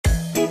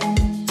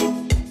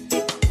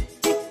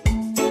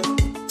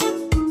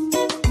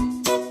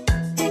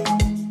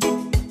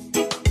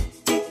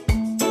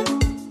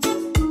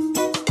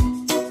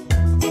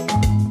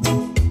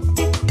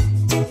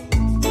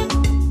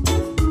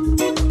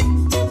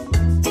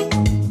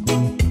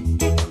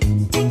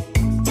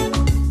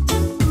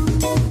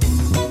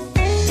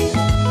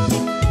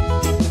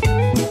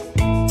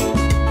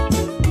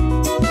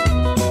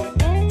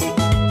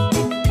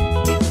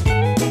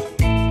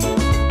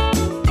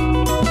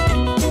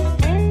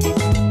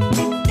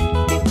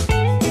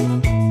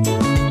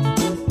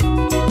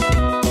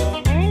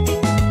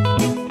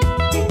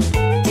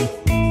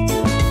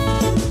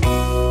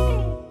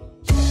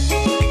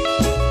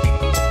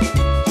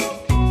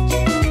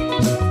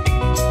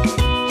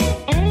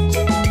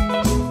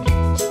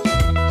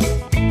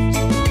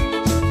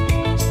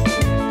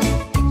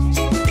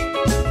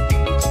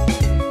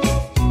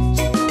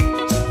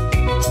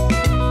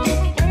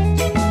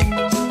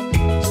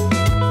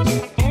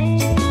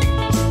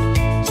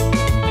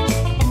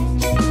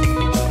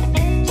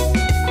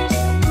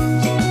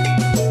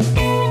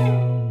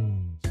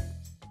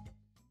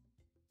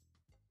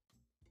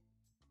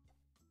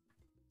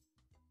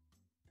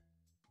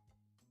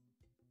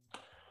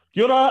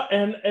Kia ora,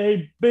 and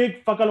a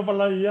big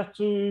whakalawalai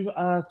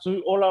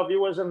to all our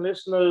viewers and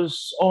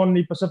listeners on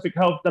the Pacific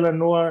Health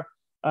Talanoa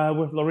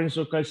with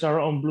Lorenzo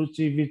Kaisara on Blue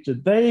TV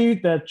today,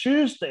 the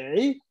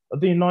Tuesday,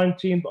 the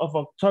 19th of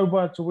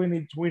October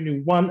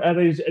 2021. It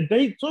is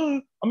day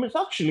two.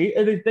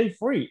 It is day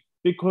three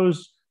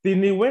because the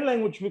Niuean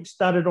Language Week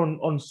started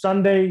on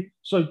Sunday.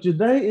 So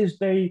today is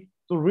day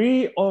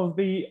three of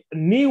the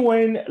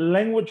Niuean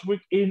Language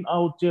Week in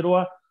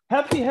Aotearoa.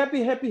 Happy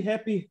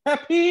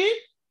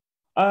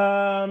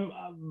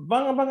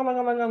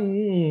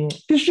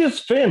this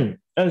year's theme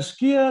is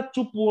Kia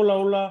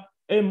Tupuolaola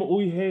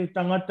Moui he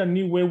Tagata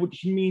Niue,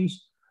 which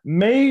means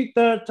May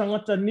the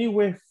Tagata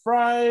Niue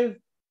thrive.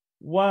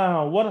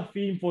 Wow, what a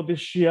theme for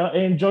this year.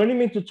 And joining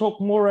me to talk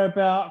more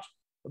about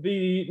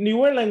the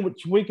Niuean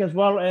Language Week as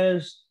well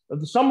as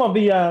some of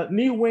the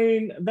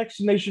Niuean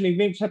vaccination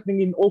events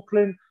happening in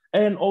Auckland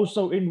and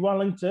also in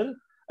Wellington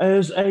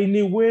is a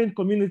Niuean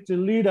Community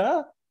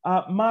Leader,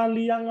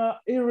 Maliaga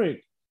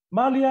Erick.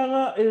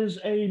 Maliaga is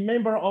a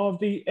member of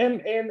the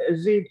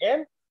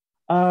NNZN,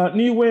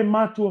 Niue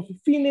Matua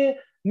Fifine,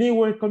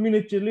 Niue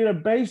Community Leader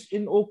based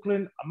in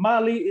Auckland.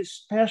 Mali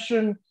is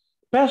passionate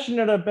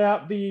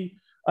about the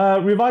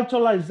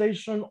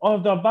revitalization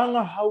of the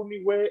Wangahau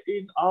Niue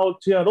in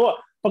Aotearoa.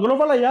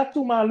 Whakalawala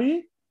yatu,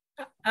 Mali?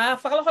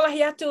 Whakalawala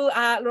yatu,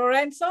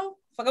 Lorenzo.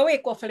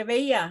 Whakawe ko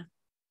whaleweia.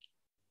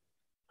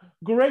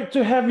 Great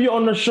to have you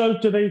on the show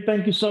today.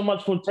 Thank you so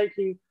much for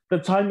taking the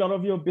time out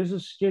of your busy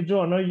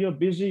schedule. I know you're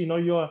busy. You know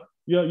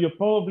you're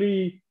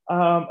probably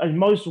a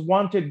most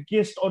wanted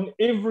guest on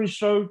every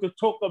show to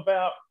talk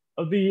about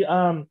the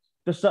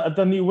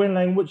Niuean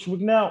Language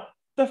Week. Now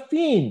the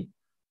theme,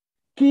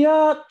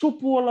 Kia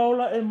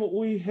Tupuolaola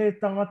Moui he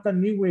Tagata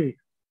Niue.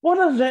 What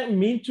does that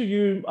mean to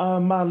you,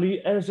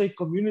 Mali, as a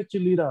community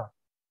leader?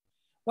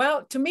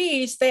 Well, to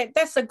me,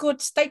 that's a good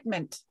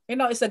statement. You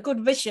know, it's a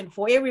good vision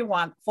for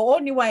everyone, for all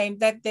Niuean,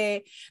 that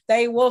they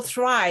will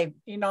thrive.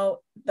 You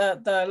know,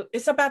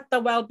 it's about the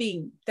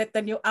well-being, that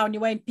our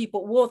Niuean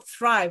people will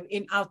thrive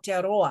in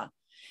Aotearoa.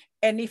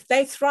 And if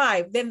they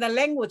thrive, then the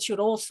language should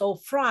also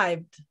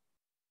thrive.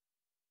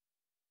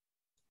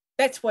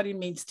 That's what it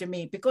means to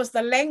me, because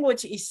the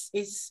language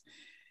is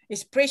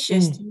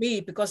precious to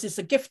me, because it's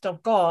a gift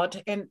of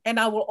God, and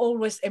I will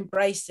always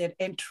embrace it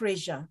and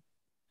treasure.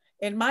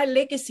 And my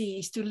legacy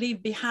is to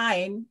leave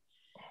behind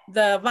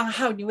the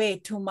Wangahau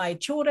Niue to my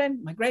children,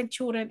 my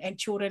grandchildren, and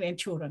children and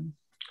children.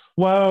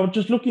 Wow,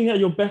 just looking at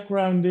your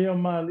background there,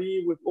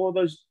 Mali, with all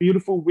those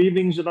beautiful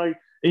weavings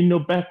in your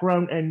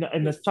background and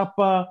the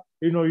tapa,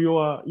 you know,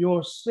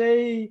 your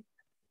say,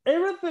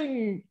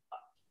 everything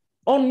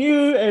on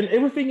you and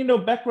everything in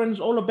your background is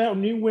all about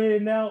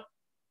Niue. Now,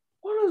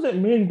 what does it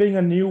mean being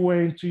a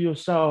Niue to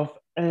yourself,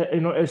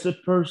 you know, as a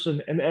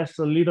person and as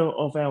the leader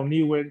of our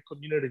Niue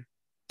community?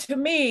 To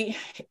me,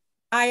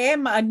 I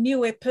am a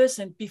Niue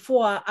person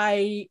before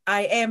I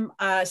am,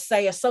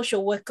 say, a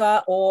social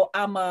worker, or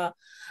I'm a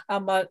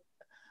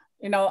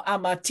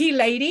tea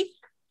lady.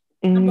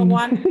 Number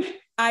one,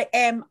 I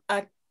am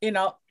a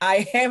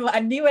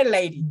Niue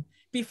lady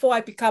before I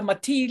become a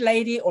tea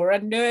lady or a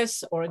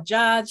nurse or a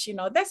judge. You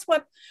know, that's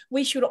what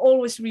we should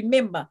always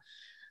remember.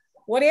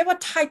 Whatever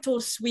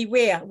titles we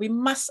wear, we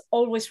must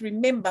always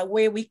remember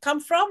where we come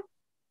from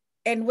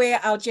and where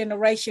our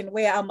generation,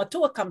 where our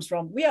matua comes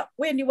from. We're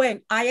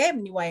Niuean. I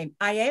am Niuean.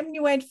 I am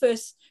Niuean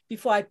first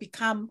before I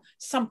become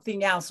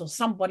something else or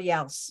somebody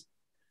else.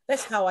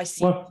 That's how I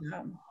see it.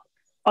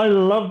 I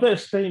love that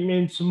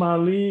statement,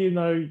 Mali. You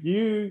know,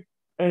 you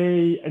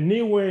a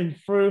Niuean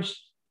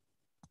first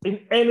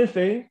in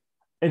anything,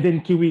 and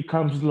then Kiwi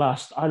comes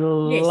last. I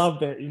love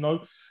that, you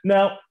know.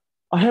 Now,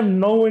 I have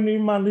known you,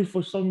 Mali,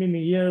 for so many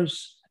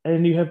years,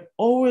 and you have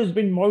always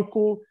been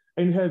vocal,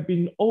 and you have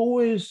been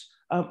always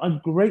a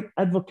great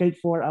advocate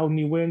for our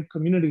Niuean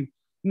community.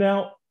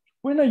 Now,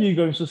 when are you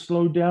going to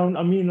slow down?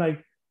 I mean,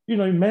 like, you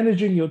know,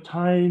 managing your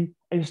time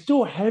and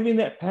still having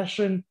that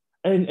passion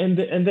and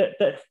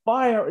that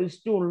fire is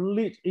still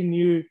lit in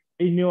you,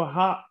 in your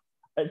heart.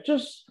 It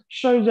just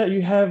shows that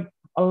you have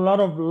a lot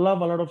of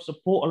love, a lot of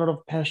support, a lot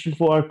of passion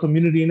for our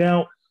community.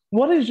 Now,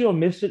 what is your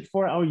message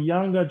for our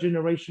younger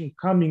generation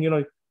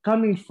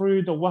coming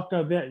through the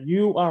waka that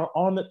you are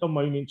on at the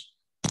moment?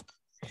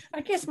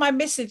 I guess my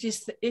message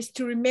is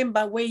to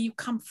remember where you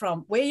come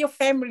from, where your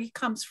family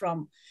comes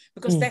from,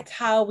 because that's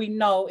how we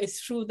know. It's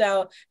through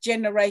the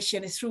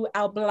generation, it's through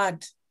our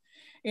blood,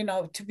 you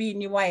know, to be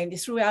Niuean.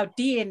 It's through our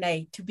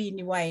DNA to be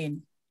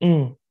Niuean.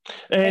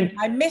 And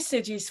my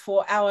message is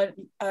for our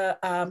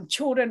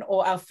children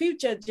or our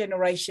future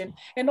generation,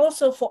 and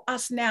also for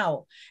us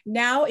now.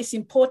 Now it's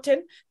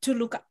important to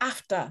look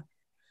after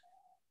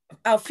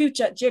our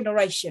future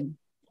generation.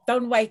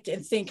 Don't wait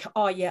and think,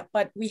 oh yeah,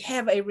 but we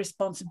have a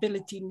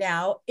responsibility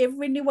now.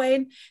 Every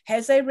Niuean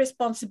has a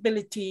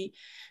responsibility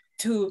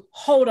to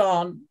hold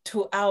on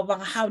to our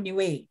Wangahau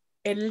Niue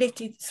and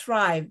let it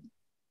thrive.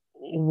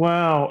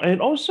 Wow.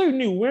 And also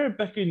Niue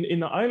back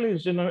in the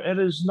islands, you know, it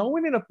is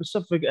known in the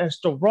Pacific as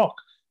the rock.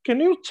 Can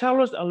you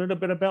tell us a little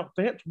bit about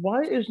that?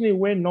 Why is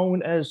Niue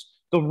known as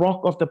the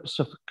rock of the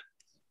Pacific?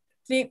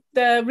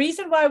 The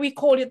reason why we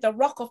call it the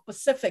Rock of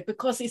Pacific,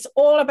 because it's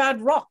all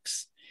about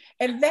rocks.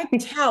 And that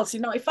tells,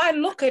 if I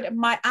look at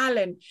my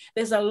island,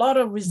 there's a lot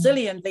of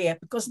resilience there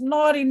because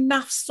not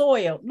enough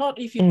soil, not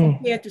if you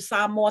compare to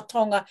Samoa,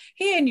 Tonga,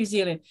 here in New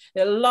Zealand,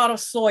 there's a lot of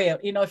soil,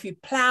 if you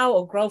plow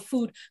or grow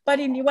food, but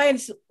in Niue,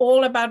 it's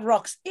all about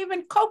rocks.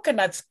 Even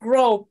coconuts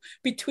grow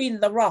between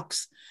the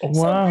rocks. Wow.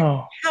 So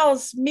that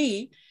tells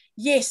me,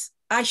 yes,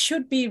 I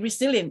should be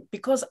resilient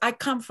because I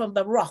come from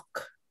the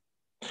rock.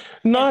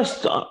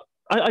 Nice.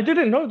 I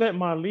didn't know that,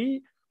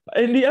 Marley.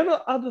 And the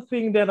other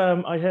thing that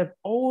I have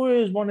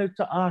always wanted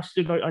to ask,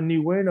 a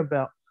Niuean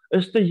about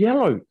is the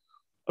yellow.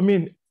 I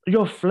mean,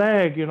 your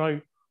flag,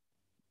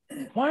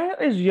 why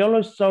is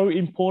yellow so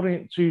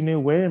important to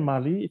Niuean,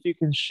 Marley? If you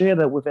can share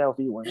that with our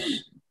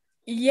viewers.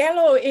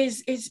 Yellow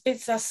is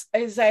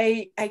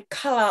a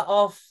color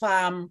of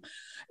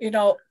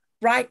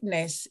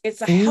brightness.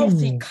 It's a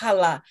healthy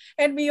color,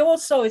 and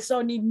it's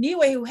only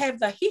Niue who have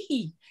the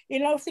hihi.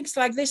 Things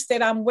like this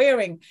that I'm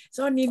wearing. It's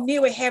only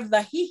Niue have the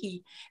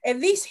hihi.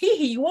 And this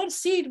hihi, you won't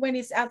see it when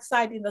it's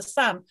outside in the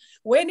sun.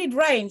 When it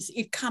rains,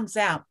 it comes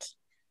out.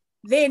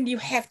 Then you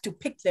have to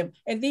pick them.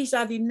 And these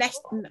are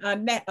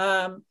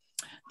the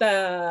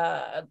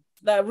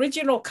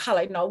original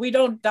color. We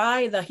don't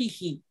dye the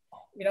hihi.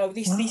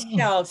 These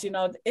shells,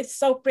 it's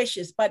so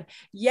precious. But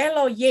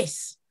yellow,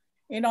 yes.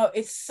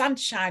 It's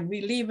sunshine.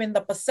 We live in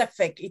the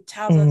Pacific. It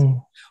tells us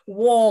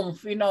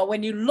warmth.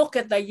 When you look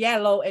at the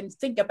yellow and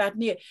think about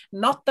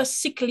not the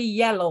sickly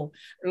yellow,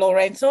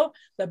 Lorenzo,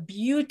 the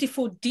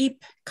beautiful,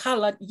 deep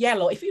colored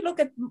yellow. If you look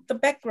at the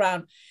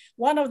background,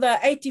 one of the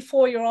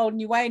 84-year-old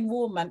Niuean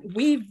woman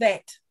weave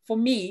that for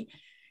me.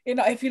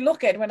 If you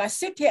look at when I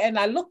sit here and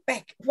I look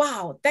back,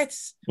 wow,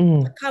 that's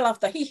the color of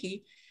the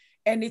hihi,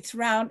 and it's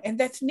round, and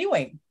that's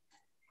Niue.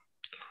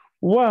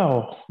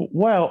 Wow.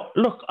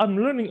 Look, I'm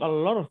learning a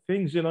lot of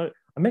things,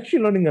 I'm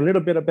actually learning a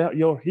little bit about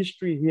your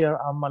history here,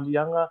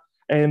 Maliaga,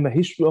 and the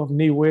history of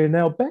Niue.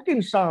 Now, back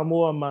in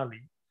Samoa,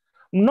 Mali,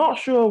 I'm not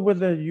sure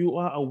whether you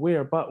are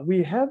aware, but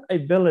we have a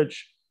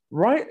village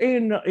right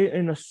in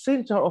the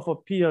center of a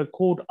pier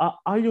called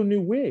Aio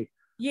Niue.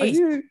 Yes.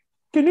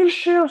 Can you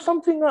share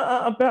something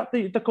about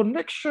the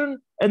connection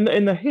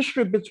and the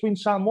history between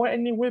Samoa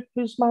and Niue,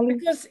 please, Mali?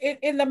 Because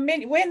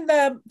when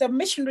the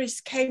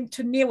missionaries came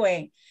to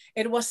Niue,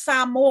 it was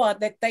Samoa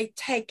that they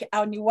take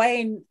our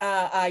Niuean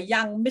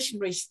young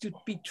missionaries to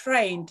be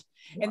trained.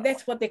 And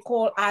that's what they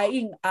call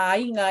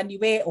Ainga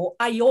Niue or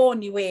Aio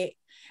Niue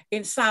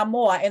in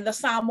Samoa. And the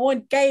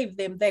Samoan gave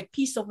them that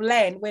piece of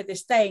land where they're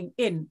staying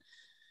in.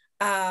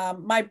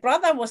 My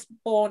brother was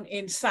born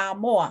in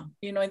Samoa,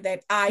 in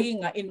that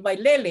Ainga, in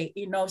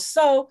Wailele,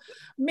 so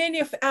many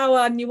of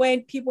our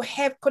Niuean people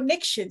have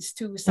connections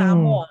to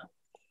Samoa.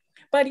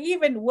 But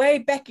even way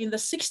back in the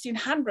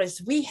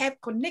 1600s, we have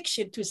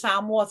connection to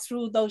Samoa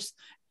through those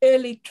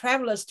early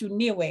travelers to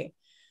Niue.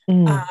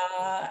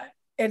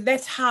 And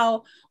that's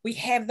how we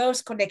have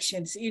those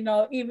connections.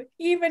 Even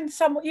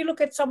you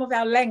look at some of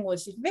our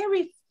language, it's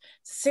very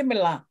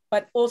similar,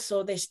 but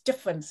also there's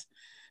difference.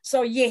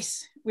 So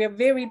yes, we're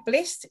very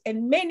blessed,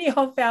 and many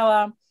of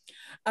our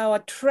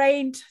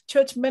trained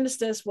church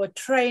ministers were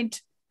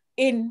trained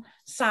in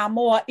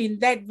Samoa, in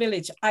that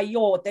village,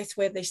 Aio, that's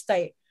where they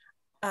stay,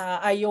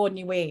 Aio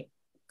Niue,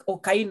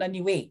 or Kaina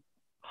Niue.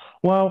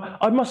 Well,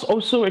 I must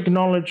also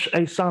acknowledge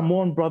a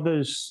Samoan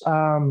brothers,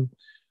 the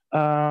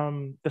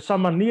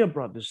Samania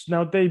brothers.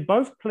 Now, they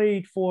both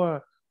played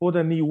for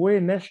the Niue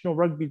national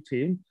rugby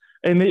team,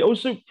 and they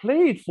also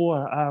played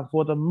for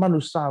the Manu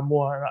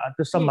Samoa,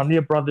 the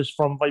Samania brothers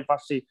from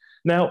Vaivasi.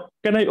 Now,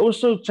 can I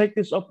also take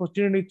this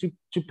opportunity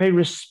to pay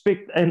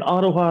respect and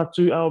aroha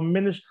to our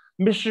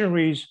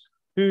missionaries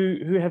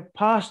who have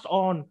passed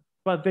on,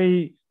 but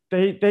they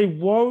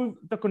wove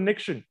the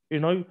connection,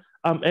 and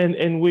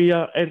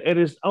it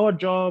is our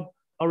job,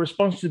 our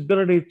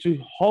responsibility to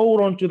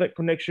hold on to that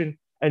connection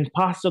and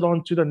pass it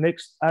on to the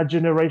next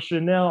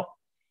generation. Now,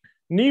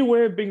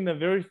 Niue being the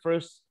very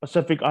first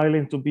Pacific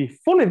island to be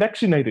fully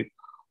vaccinated.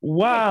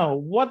 Wow,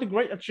 what a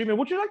great achievement.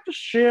 Would you like to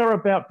share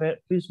about that,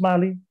 please,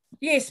 Marley?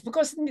 Yes,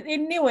 because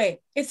in Niue,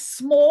 it's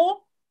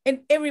small,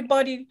 and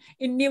everybody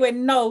in Niue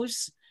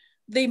knows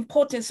the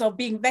importance of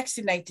being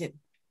vaccinated.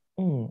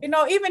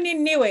 Even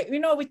in Niue,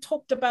 we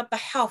talked about the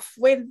health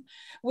when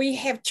we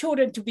have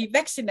children to be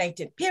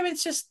vaccinated.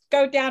 Parents just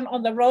go down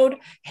on the road,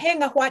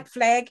 hang a white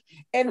flag,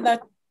 and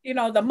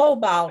the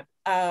mobile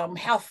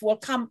health will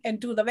come and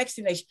do the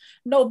vaccination.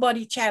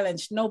 Nobody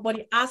challenged,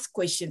 nobody asked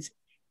questions.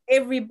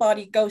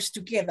 Everybody goes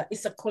together.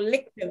 It's a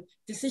collective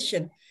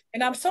decision.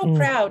 And I'm so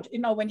proud,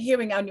 when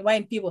hearing our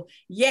Niuean people,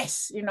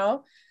 yes,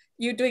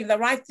 you're doing the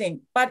right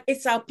thing. But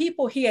it's our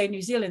people here in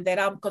New Zealand that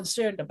I'm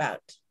concerned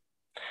about.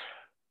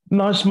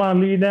 Nice,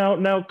 Marley.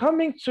 Now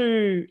coming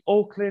to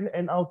Auckland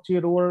and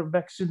Aotearoa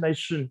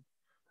vaccination,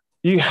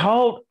 you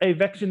held a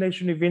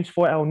vaccination event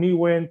for our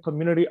Niuean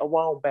community a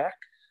while back.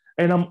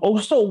 And I'm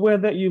also aware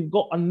that you've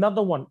got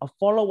another one, a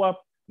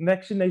follow-up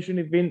vaccination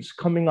events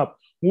coming up.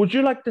 Would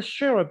you like to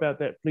share about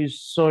that,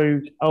 please,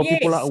 so our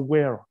people are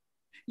aware?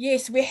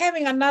 Yes, we're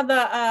having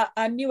another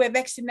a Niue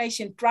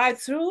vaccination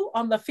drive-through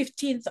on the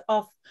 15th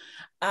of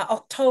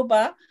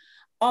October,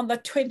 on the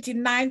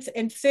 29th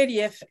and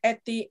 30th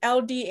at the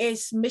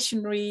LDS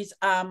Missionaries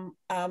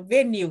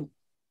venue.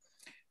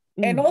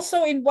 And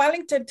also in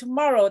Wellington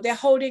tomorrow, they're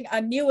holding a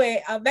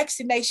Niue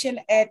vaccination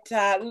at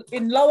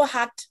in Lower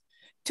Hutt,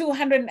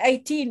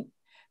 218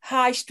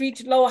 High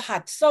Street, Lower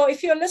Hutt. So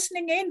if you're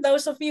listening in,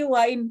 those of you who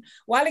are in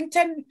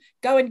Wellington,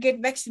 go and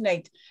get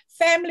vaccinated.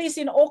 Families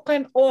in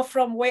Auckland or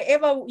from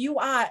wherever you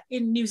are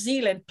in New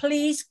Zealand,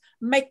 please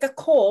make a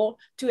call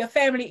to a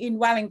family in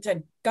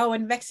Wellington, go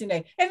and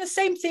vaccinate. And the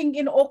same thing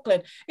in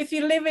Auckland. If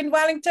you live in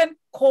Wellington,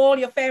 call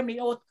your family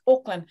in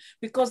Auckland,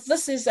 because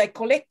this is a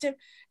collective,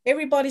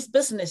 everybody's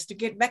business to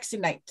get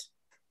vaccinated.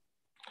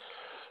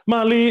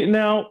 Mali,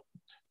 now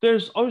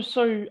there's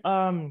also,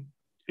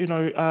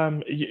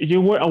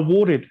 you were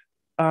awarded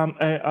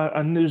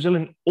a New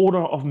Zealand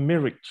Order of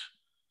Merit.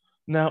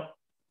 Now,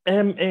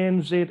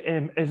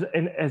 MNZM,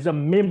 as a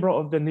member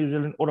of the New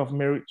Zealand Order of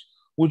Merit,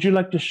 would you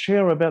like to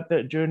share about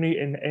that journey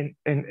and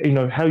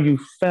how you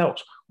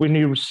felt when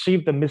you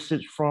received the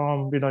message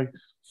from the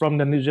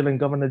New Zealand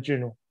Governor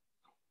General?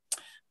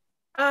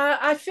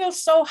 I feel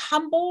so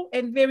humble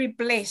and very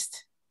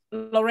blessed,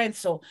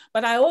 Lorenzo,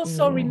 but I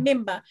also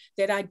remember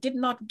that I did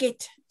not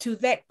get to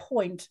that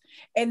point,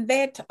 and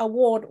that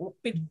award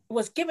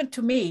was given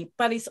to me,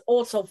 but it's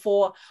also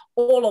for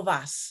all of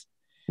us.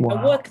 Wow.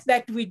 The work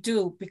that we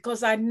do,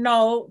 because I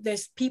know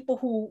there's people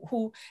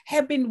who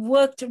have been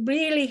worked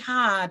really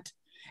hard,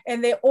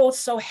 and they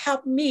also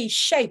helped me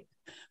shape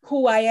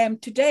who I am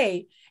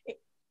today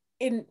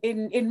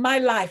in my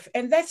life.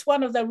 And that's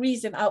one of the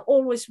reasons I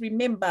always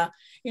remember,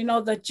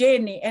 the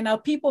journey, and our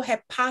people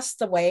have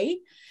passed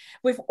away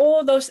with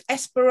all those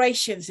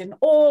aspirations and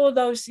all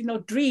those,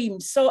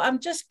 dreams. So I'm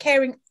just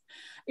carrying,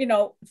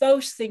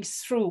 those things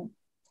through.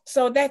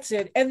 So that's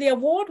it. And the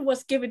award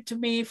was given to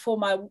me for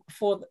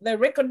the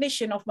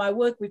recognition of my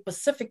work with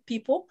Pacific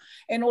people,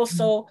 and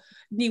also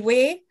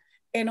Niue,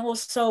 and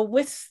also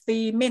with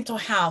the mental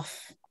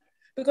health,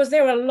 because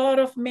there are a lot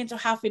of mental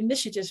health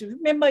initiatives.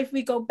 Remember, if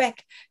we go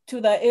back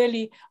to the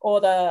early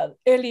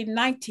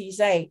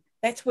 90s,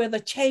 that's where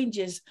the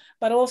changes,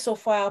 but also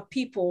for our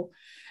people,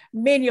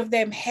 many of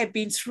them have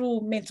been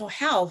through mental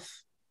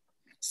health.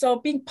 So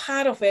being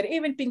part of it,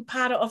 even being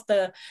part of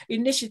the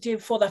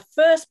initiative for the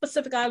first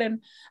Pacific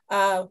Island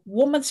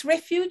Women's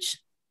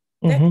Refuge,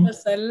 that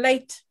was the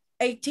late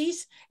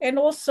 80s. And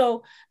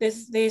also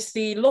there's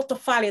the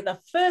Lotofale, the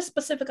first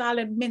Pacific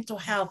Island mental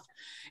health,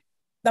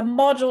 the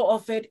model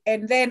of it,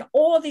 and then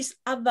all these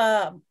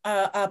other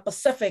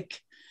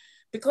Pacific,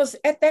 because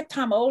at that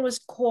time I always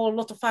call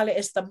Lotofale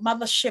as the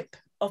mothership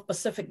of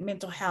Pacific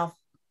mental health.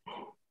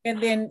 And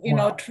then,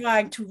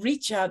 trying to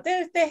reach out,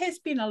 there has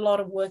been a lot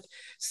of work.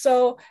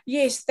 So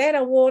yes, that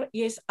award,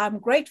 yes, I'm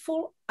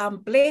grateful, I'm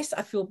blessed,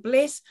 I feel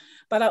blessed,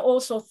 but I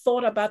also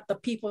thought about the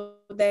people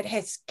that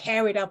has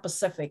carried our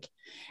Pacific.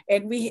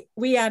 And we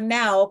are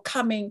now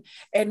coming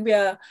and we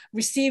are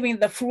receiving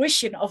the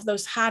fruition of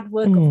those hard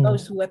work of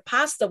those who have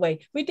passed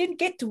away. We didn't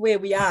get to where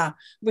we are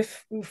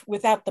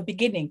without the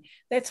beginning.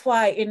 That's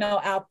why,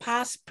 our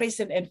past,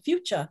 present, and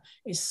future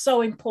is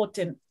so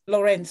important,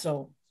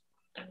 Lorenzo.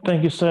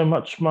 Thank you so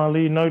much,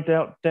 Mali. No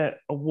doubt that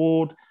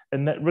award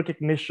and that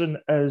recognition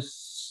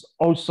is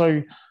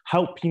also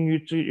helping you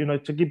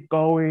to keep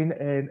going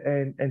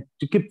and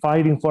to keep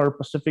fighting for our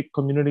Pacific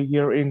community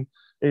here in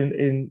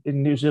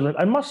New Zealand.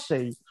 I must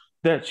say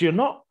that you're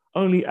not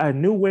only a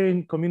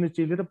Niuean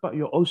community leader, but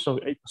you're also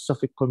a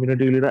Pacific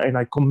community leader. And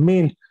I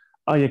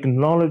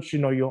acknowledge,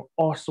 your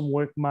awesome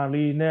work,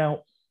 Mali.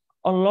 Now,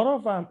 a lot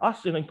of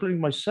us, including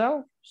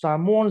myself,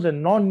 Samoans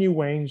and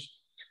non-Niueans,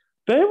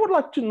 they would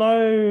like to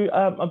know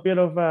a bit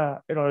of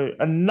a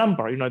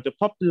number, the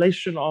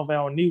population of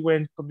our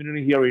Niuean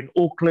community here in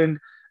Auckland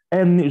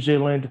and New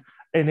Zealand,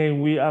 and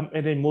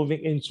then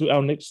moving into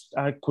our next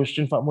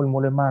question for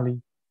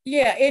Mali.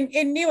 Yeah,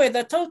 in Niue,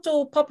 the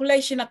total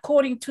population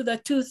according to the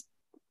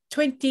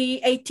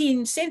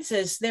 2018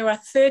 census, there are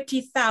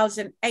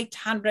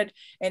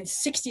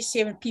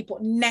 30,867 people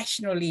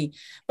nationally,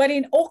 but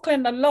in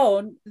Auckland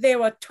alone,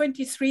 there are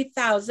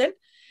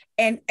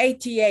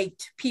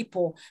 23,088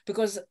 people,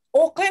 because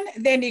Auckland,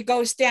 then it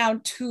goes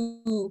down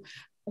to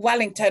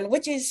Wellington,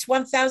 which is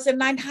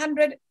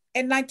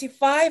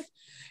 1,995,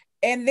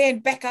 and then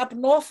back up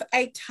north,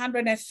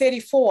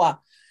 834.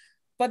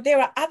 But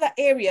there are other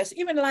areas,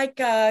 even like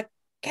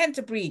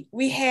Canterbury,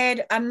 we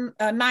had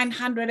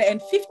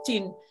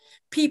 915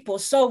 people.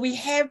 So we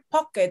have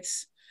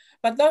pockets,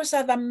 but those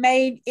are the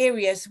main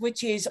areas,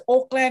 which is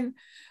Auckland,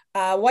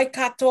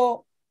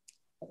 Waikato,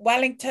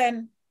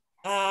 Wellington,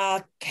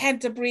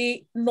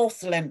 Canterbury,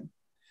 Northland.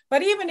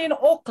 But even in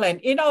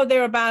Auckland,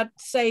 there are about,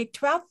 say,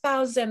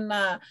 12,000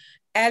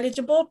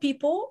 eligible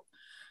people,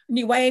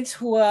 Niueans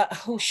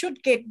who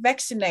should get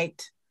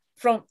vaccinated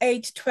from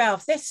age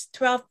 12. That's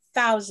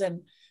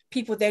 12,000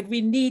 people that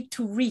we need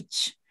to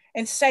reach.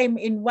 And same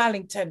in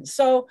Wellington.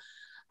 So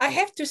I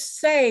have to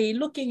say,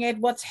 looking at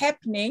what's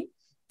happening,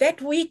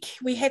 that week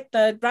we had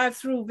the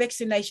drive-through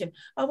vaccination.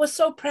 I was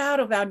so proud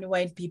of our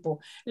Niuean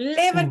people.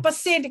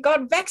 11%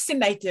 got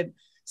vaccinated.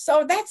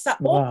 So that's an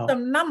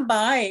awesome number.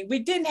 Eh? We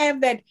didn't have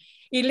that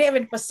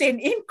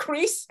 11%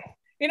 increase,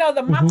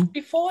 the month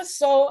before.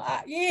 So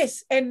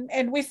yes,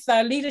 and with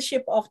the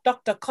leadership of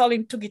Dr.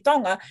 Colin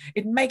Tugitonga,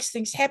 it makes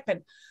things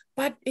happen.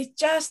 But it's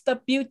just the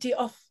beauty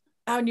of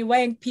our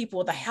Niuean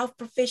people, the health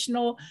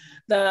professional,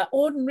 the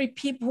ordinary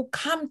people who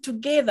come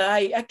together.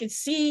 I can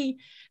see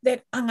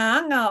that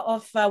anga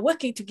of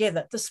working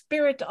together, the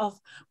spirit of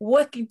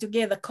working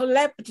together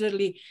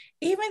collaboratively,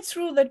 even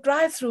through the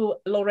drive-through,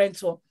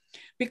 Lorenzo,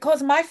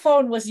 because my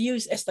phone was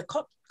used as the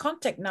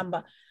contact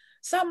number.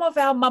 Some of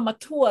our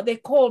mamatua, they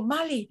call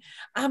Mali,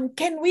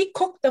 can we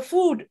cook the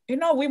food?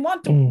 We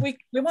want to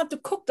we want to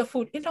cook the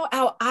food.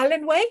 Our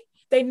island way,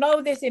 they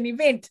know there's an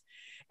event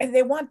and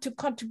they want to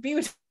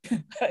contribute.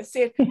 I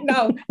said,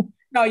 no,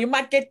 you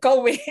might get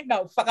COVID.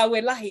 No,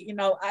 whakawelahi,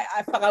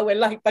 I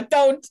whakawelahi, but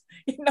don't,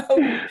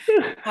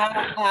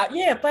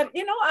 yeah, but,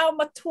 our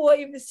matua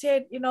even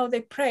said,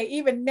 they pray.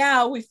 Even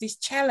now with this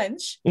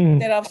challenge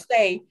that I'll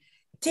say,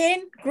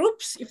 10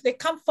 groups, if they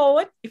come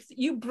forward, if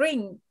you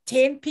bring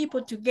 10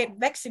 people to get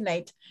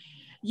vaccinated,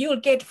 you'll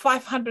get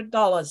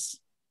 $500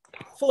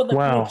 for the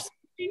groups.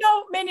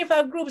 Many of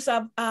our groups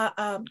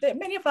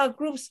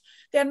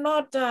they're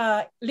not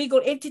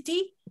legal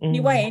entity,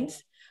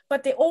 Niueans,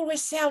 but they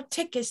always sell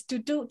tickets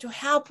to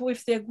help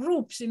with their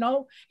groups,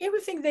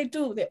 everything they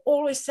do, they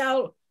always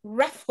sell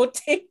raffle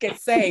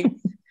tickets, say.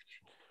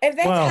 And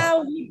that's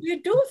how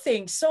you do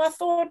things. So I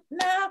thought,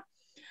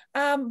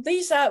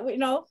 these are,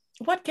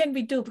 what can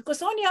we do?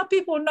 Because only our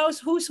people knows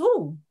who's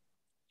who.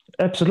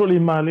 Absolutely,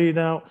 Mali.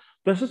 Now,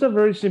 this is a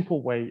very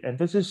simple way, and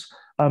this is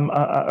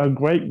a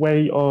great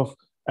way of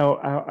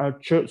our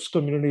church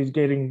communities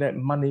getting that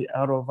money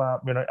out of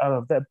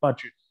that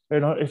budget.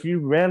 If you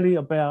rally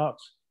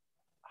about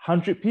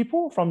 100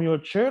 people from your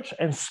church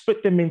and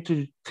split them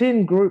into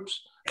 10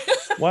 groups,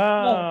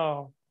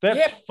 wow.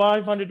 That's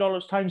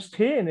 $500 times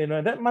 10.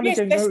 That money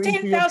can go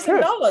into your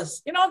church.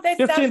 That's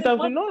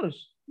 $10,000.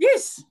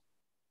 Yes.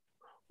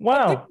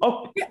 Wow.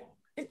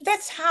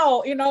 That's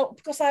how,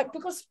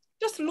 because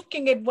just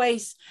looking at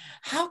ways,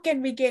 how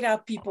can we get our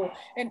people?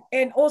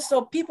 And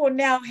also people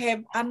now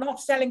are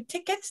not selling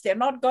tickets. They're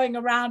not going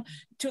around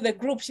to the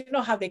groups,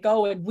 how they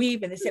go and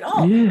weave and they say,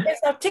 there's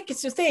our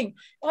tickets to thing.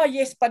 Oh,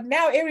 yes, but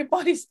now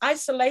everybody's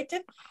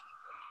isolated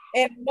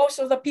and most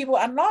of the people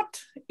are not.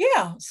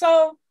 Yeah,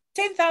 so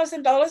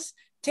 $10,000,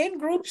 10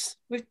 groups,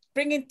 with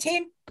bringing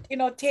 10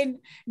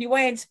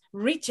 Niueans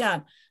reach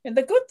out. And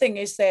the good thing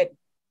is that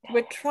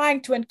we're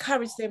trying to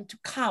encourage them to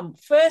come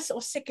first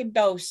or second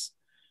dose.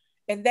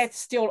 And that's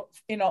still,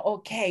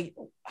 okay.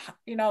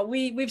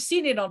 We've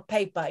seen it on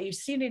paper. You've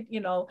seen it,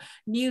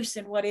 news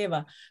and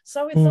whatever.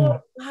 So we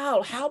thought,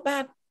 wow, how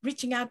about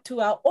reaching out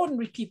to our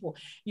ordinary people?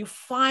 You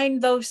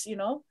find those,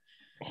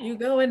 you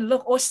go and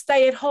look or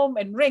stay at home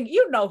and ring.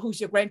 You know who's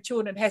your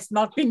grandchildren has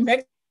not been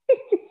vaccinated.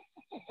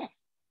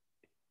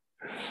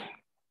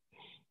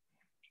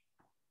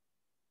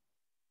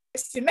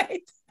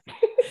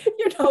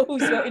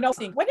 Who's your,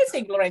 thing. What do you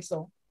think,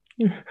 Lorenzo?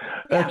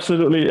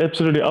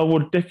 Absolutely. I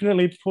would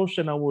definitely push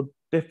and I would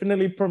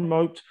definitely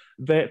promote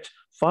that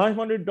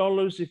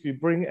 $500 if you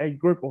bring a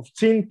group of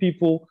 10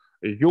 people,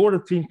 you're the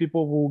 10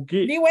 people will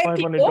get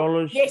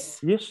 $500.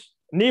 Yes.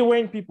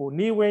 Niuean people,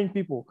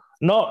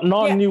 not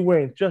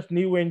Niuean, just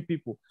Niuean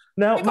people.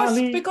 Now,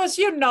 because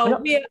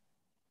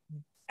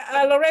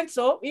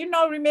Lorenzo,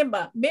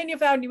 remember, many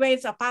of our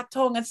Niueans are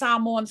Patong and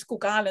Samoans,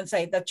 Cook Islands,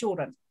 say the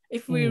children.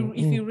 If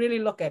you really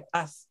look at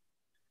us.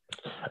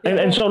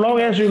 And so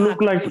long as you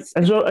look like,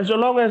 and so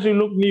long as you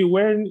look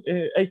Niuean,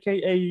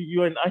 aka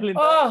you're an island.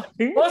 Oh,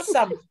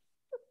 awesome!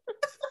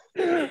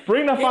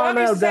 Bring the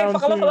whānau down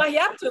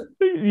to.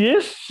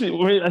 Yes,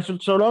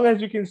 so long as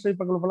you can say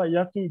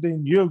Pakalapalaiatu,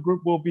 then your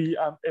group will be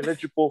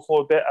eligible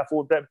for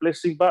that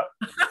blessing. But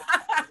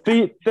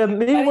the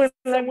Niuean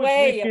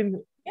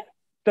language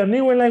the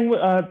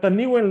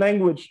Niuean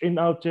language in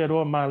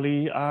Aotearoa,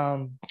 Mali.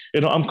 I'm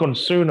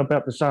concerned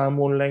about the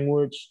Samoan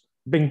language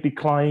being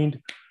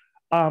declined.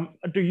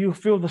 Do you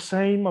feel the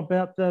same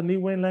about the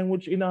Niuean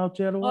language in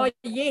Aotearoa? Oh,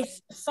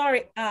 yes.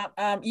 Sorry.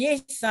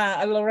 Yes,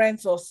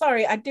 Lorenzo.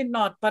 Sorry, I did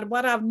not. But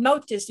what I've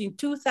noticed in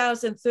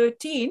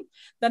 2013,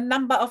 the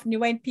number of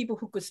Niuean people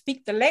who could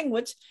speak the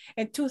language,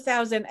 in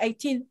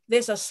 2018,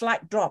 there's a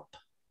slight drop.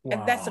 Wow.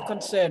 And that's a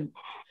concern.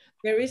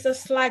 There is a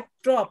slight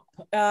drop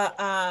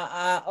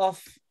of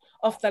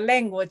the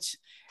language.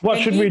 What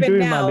should we do,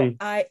 Mali?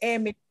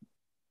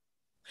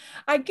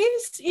 I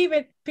guess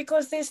even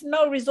because there's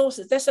no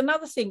resources. That's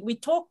another thing. We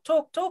talk,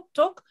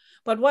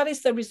 but what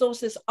is the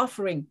resources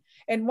offering?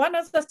 And one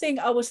of the things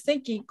I was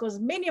thinking, because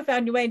many of our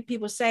Niuean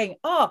people saying,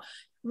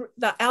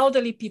 the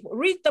elderly people,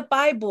 read the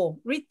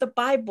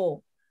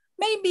Bible.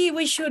 Maybe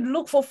we should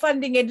look for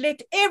funding and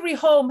let every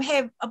home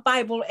have a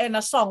Bible and a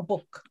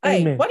songbook.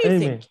 Hey, what do you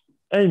think?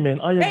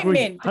 Amen. I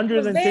agree.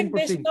 110%. Then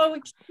there's no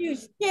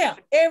excuse. Yeah,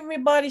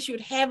 everybody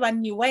should have a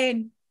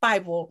Niuean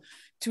Bible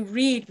to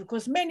read,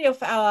 because many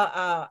of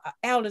our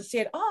elders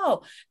said,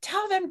 oh,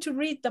 tell them to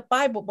read the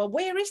Bible, but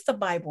where is the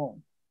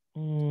Bible?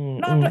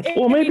 Not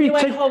or maybe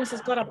Niuean homes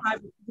has got a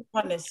Bible, to be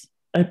honest.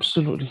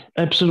 Absolutely,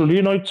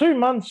 absolutely. 2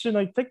 months,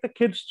 take the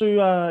kids to,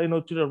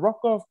 to the Rock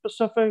of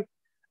Pacific,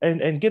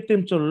 and get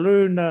them to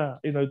learn, the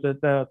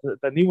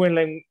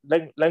Niuean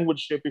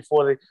language there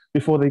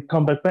before they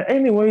come back. But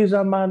anyways,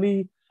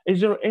 Mali,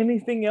 is there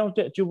anything else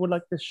that you would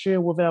like to share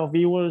with our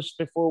viewers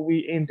before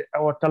we end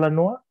our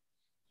Talanoa?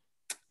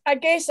 I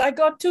guess I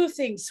got two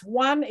things.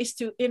 One is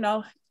to,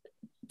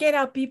 get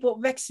our people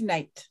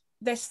vaccinate.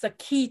 That's the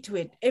key to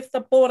it. If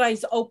the border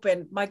is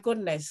open, my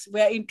goodness,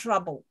 we're in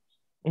trouble.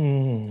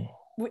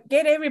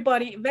 Get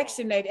everybody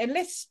vaccinated, and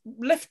let's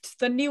lift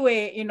the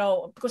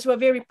Niue, because we're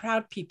very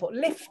proud people.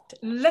 Lift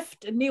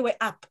Niue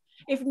up.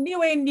 If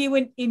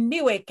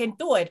Niue can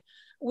do it,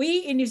 we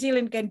in New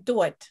Zealand can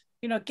do it.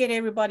 Get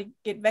everybody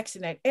get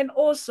vaccinated. And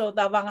also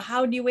the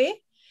Wangahau Niue.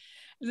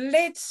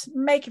 Let's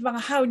make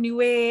Wangahau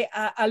Niue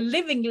a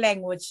living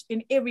language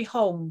in every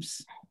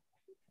homes.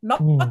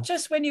 Not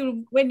just when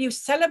you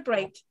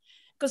celebrate.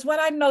 Because what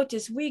I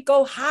noticed, we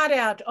go hard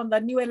out on the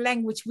Niuean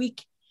Language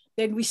Week,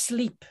 then we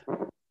sleep.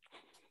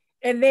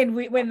 And then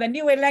when the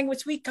Niuean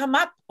Language Week come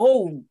up,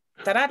 and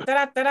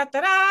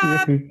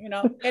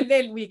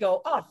then we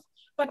go off.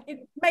 But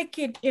make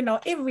it,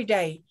 every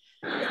day.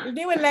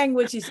 Niuean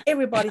language is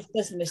everybody's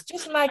business,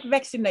 just like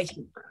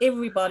vaccination,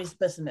 everybody's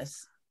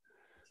business.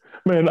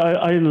 Man,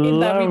 I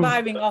love the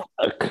reviving of.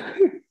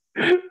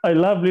 I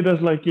love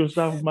leaders like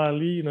yourself,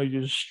 Mali.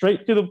 You're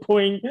straight to the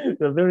point.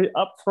 You're very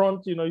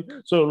upfront.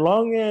 So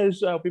long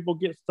as people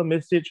get the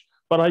message.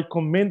 But I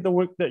commend the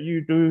work that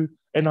you do,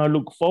 and I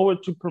look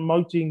forward to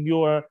promoting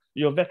your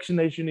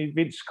vaccination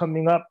events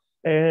coming up.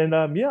 And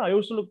I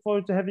also look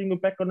forward to having you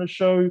back on the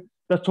show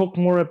to talk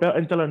more about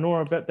and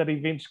Talanoa about that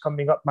events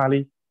coming up,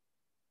 Mali.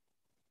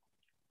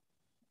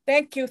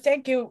 Thank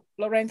you,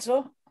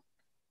 Lorenzo.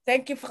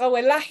 Thank you,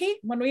 Whakawelahi,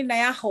 Manui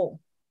Naiaho.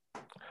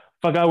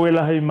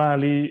 Whakawelahi,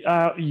 Mali.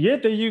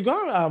 There you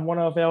go. One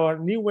of our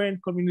Niuean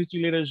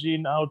community leaders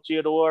in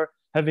Aotearoa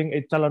having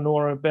a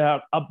Talanoa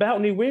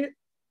about Niue,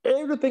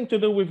 everything to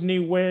do with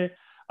Niue.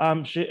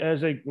 She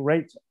is a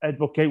great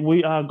advocate.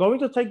 We are going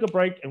to take a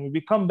break, and when we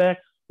come back,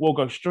 we'll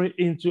go straight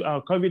into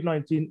our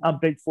COVID-19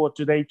 update for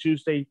today,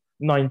 Tuesday,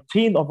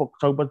 19th of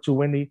October,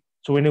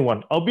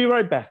 2021. I'll be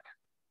right back.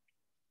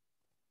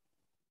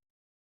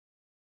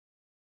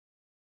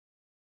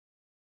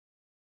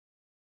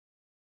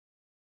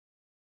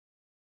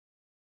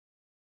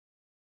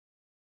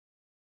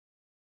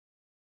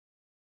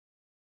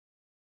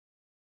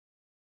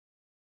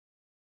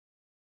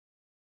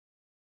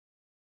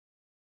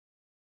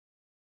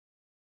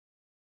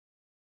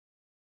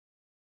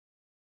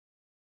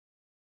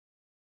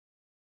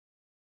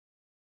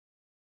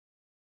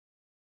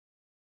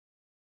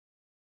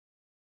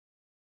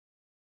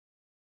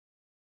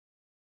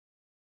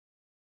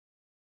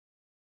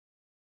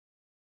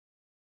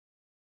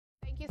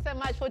 Thank you so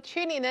much for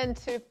tuning in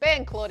to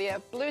Ben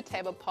Claudia Blue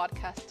Table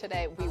Podcast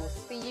today. We will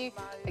see you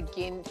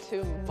again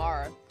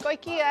tomorrow. Koe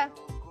kia!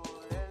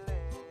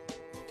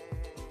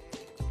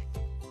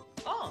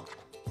 Oh,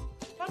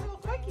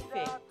 whanau koe ki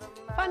whe.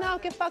 Whanau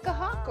ke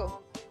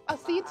whakahako. I'll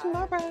see you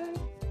tomorrow.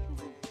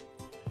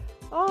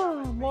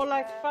 Oh, more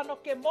like whanau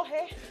ke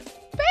mohe.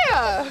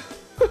 Pea!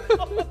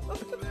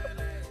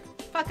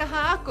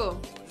 Whakahako.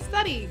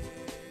 Study.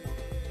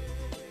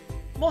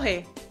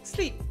 Mohe.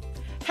 Sleep.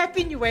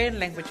 Happy Niuean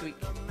Language Week.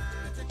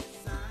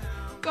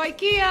 Koe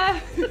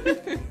kia!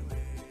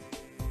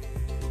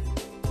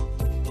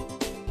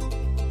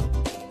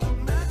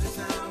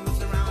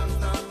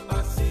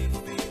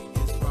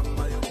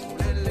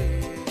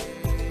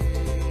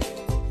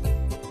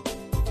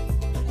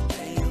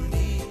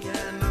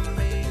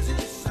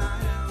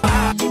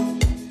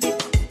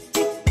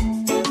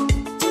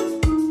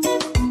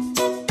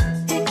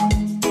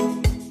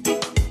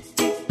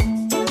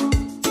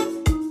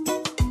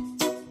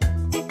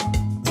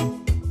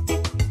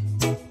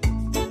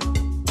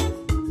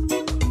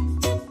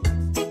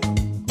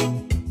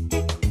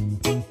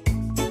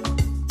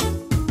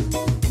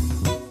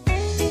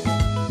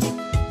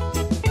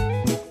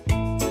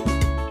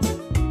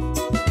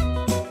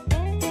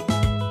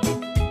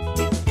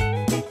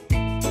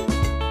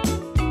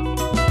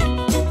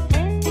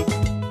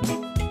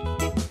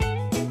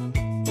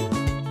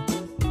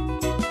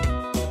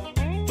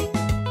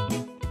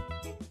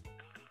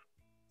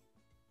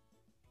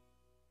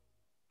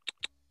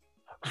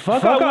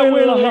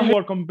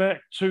 Welcome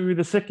back to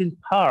the second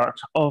part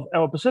of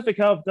our Pacific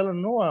Health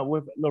Talanoa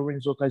with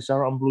Lorenzo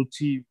Kaisara on Blue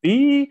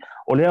TV.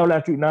 O leo la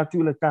tu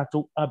natu le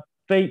tatu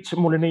update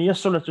mo le nei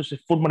aso la tu se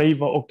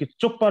fulmaneiva o ke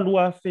topa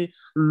luafe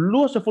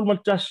lua se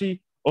fulmatasi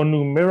o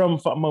numeram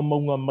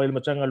whaamaunga mai le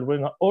matanga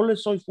luenga o le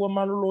soifua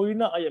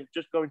maloloina. I am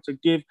just going to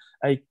give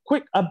a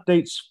quick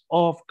updates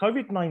of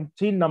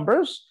COVID-19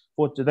 numbers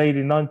for today,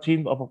 the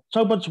 19th of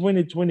October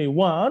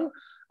 2021.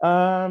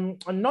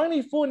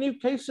 94 new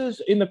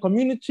cases in the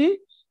community,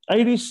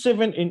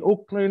 87 in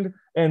Auckland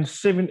and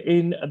 7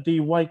 in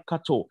the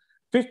Waikato.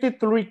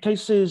 53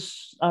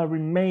 cases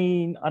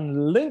remain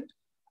unlinked.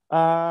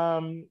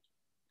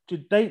 To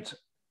date,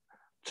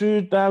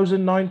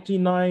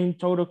 2,099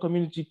 total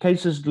community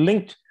cases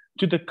linked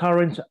to the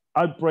current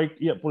outbreak.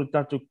 Ia po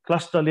tatu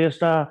cluster lea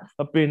sa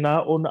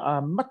apena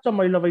ona mata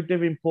mai lava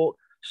Devonport,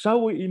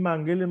 sawi I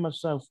Mangele ma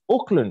South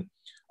Auckland.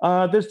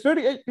 There's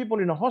 38 people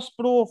in a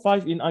hospital,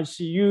 5 in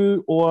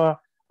ICU, or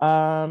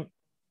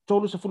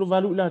tolu sa fulu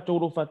valu ila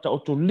tolu fata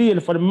otolia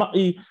le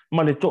mai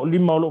ma le to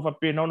lima lo fa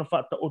pena ona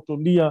fata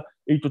otolia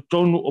I to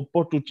tonu o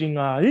potu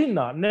tinga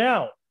ina.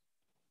 Now,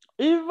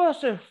 Iva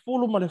se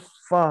fulu ma le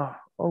fa.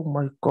 Oh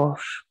my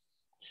gosh.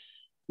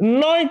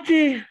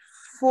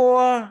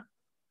 94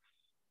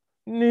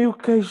 new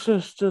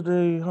cases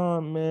today,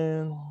 huh,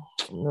 man?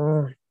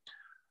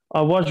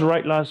 I was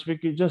right last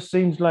week. It just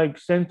seems like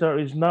Santa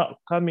is not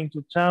coming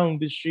to town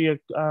this year,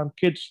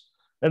 kids.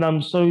 And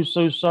I'm so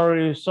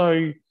sorry.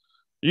 So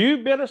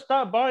you better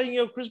start buying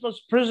your Christmas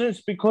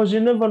presents because you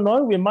never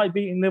know. We might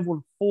be in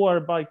level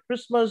 4 by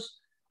Christmas.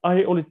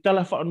 Ai o le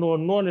tala whaanoa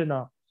noa le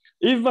nā.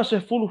 Iwa se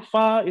fulu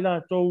wha I la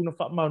tau na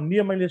wha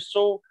nia mai le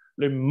so,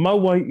 le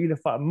mawai I le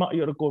wha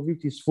mai o le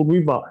COVID-19 fulu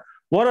iwa.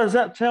 What does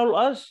that tell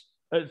us?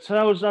 It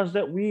tells us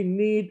that we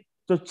need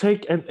to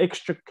take an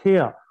extra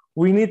care.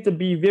 We need to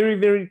be very,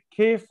 very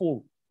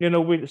careful. You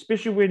know,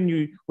 especially when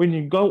you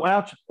go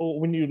out or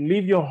when you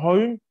leave your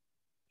home,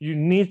 you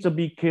need to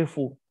be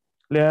careful.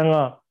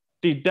 Leanga,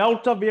 the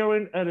Delta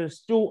variant is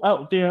still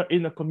out there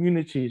in the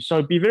community.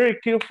 So be very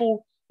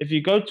careful. If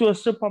you go to a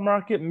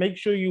supermarket, make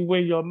sure you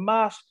wear your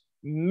mask.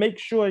 Make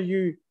sure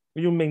you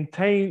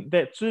maintain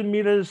that 2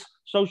 meters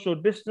social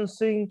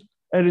distancing.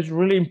 It is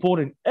really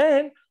important.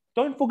 And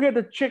don't forget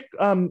to check,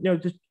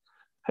 just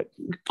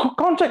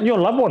contact your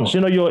loved ones,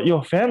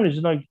 your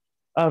families,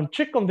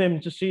 check on them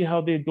to see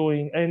how they're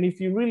doing. And if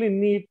you really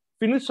need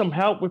some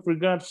help with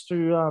regards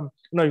to,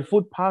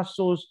 food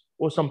parcels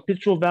or some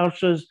petrol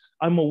vouchers,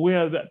 I'm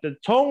aware that the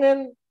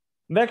Tongan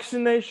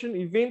vaccination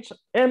event,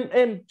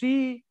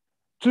 MMT2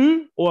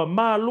 or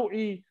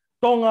Malu'i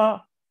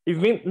Tonga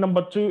event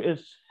number 2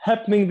 is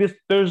happening this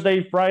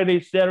Thursday,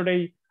 Friday,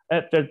 Saturday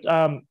at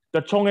the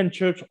Tongan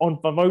Church on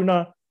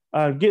Favona.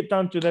 Get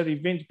down to that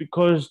event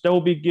because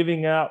they'll be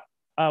giving out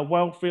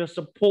welfare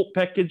support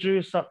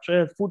packages such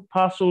as food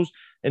parcels,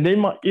 and they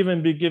might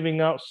even be giving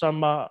out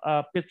some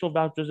petrol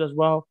vouchers as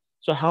well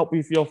to help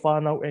with your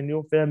whānau and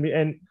your family.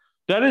 And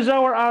that is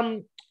our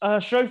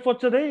show for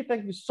today.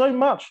 Thank you so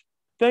much.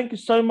 Thank you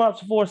so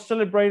much for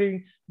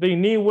celebrating the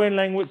Niuean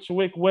Language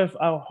Week with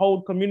our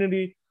whole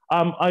community.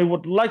 I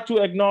would like to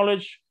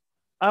acknowledge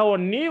our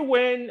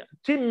Niuean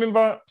team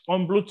member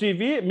on Blue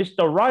TV,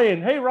 Mr.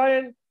 Ryan. Hey,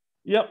 Ryan.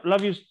 Yep,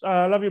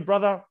 love you,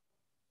 brother.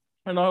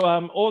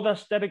 All the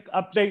static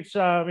updates,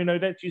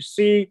 that you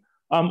see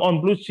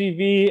on Blue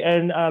TV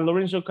and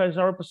Lorenzo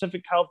Kaisara,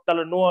 Pacific Health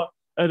Talanoa,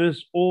 it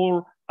is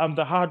all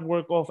the hard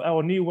work of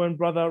our Niuean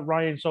brother,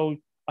 Ryan. So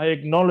I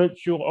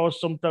acknowledge your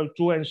awesome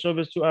tour and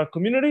service to our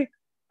community.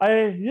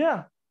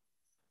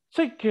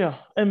 Take care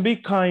and be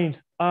kind.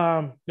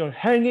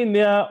 Hang in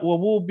there.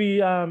 We'll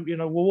be,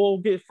 we'll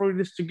get through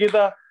this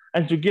together,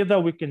 and together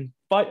we can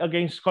fight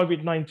against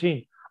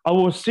COVID-19. I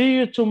will see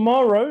you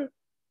tomorrow.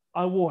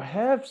 I will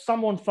have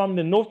someone from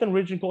the Northern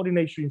Region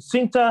Coordination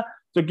Center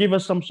to give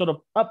us some sort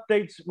of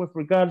updates with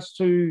regards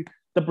to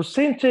the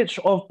percentage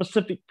of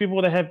Pacific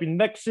people that have been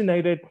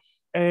vaccinated,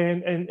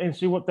 and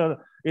see what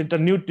the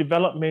new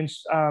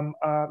developments,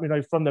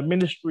 from the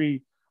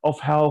Ministry of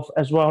Health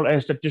as well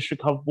as the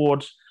District Health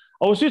Boards.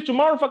 I will see you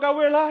tomorrow.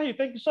 Whakawelahi.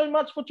 Thank you so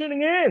much for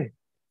tuning in.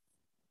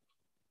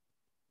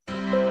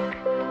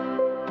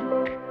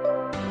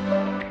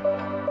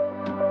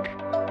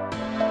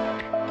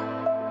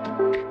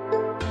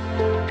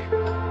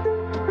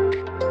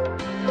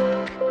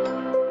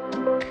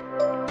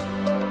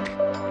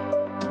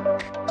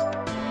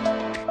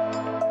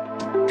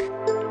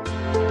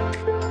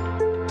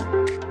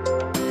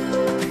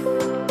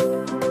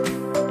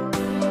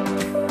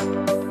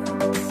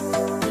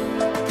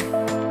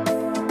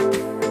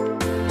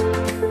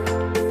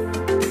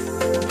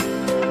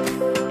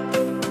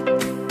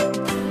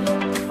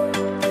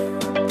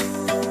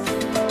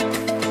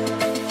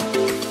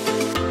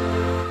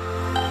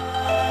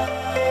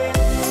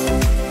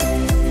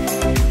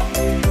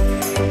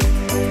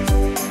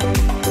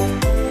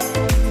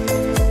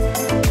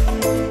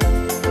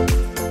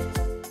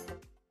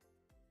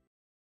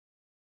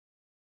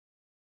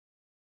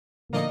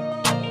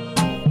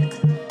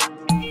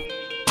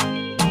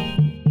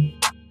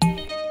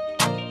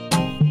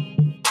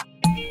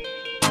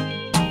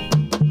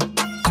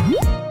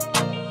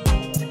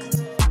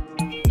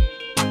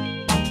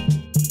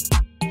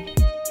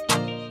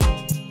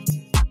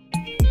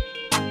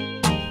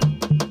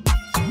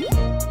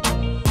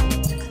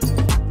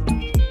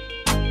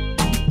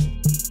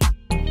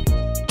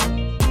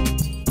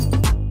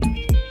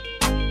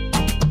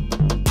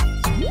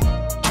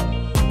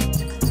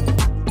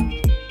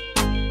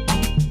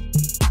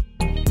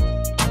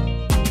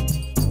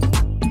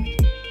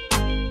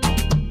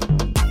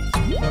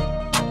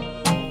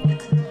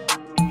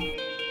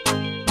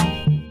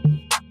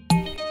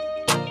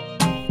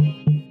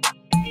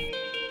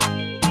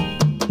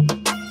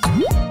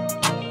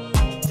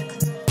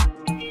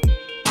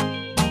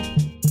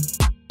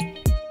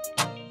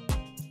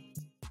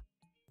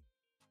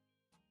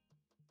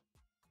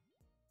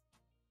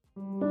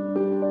 Niuean.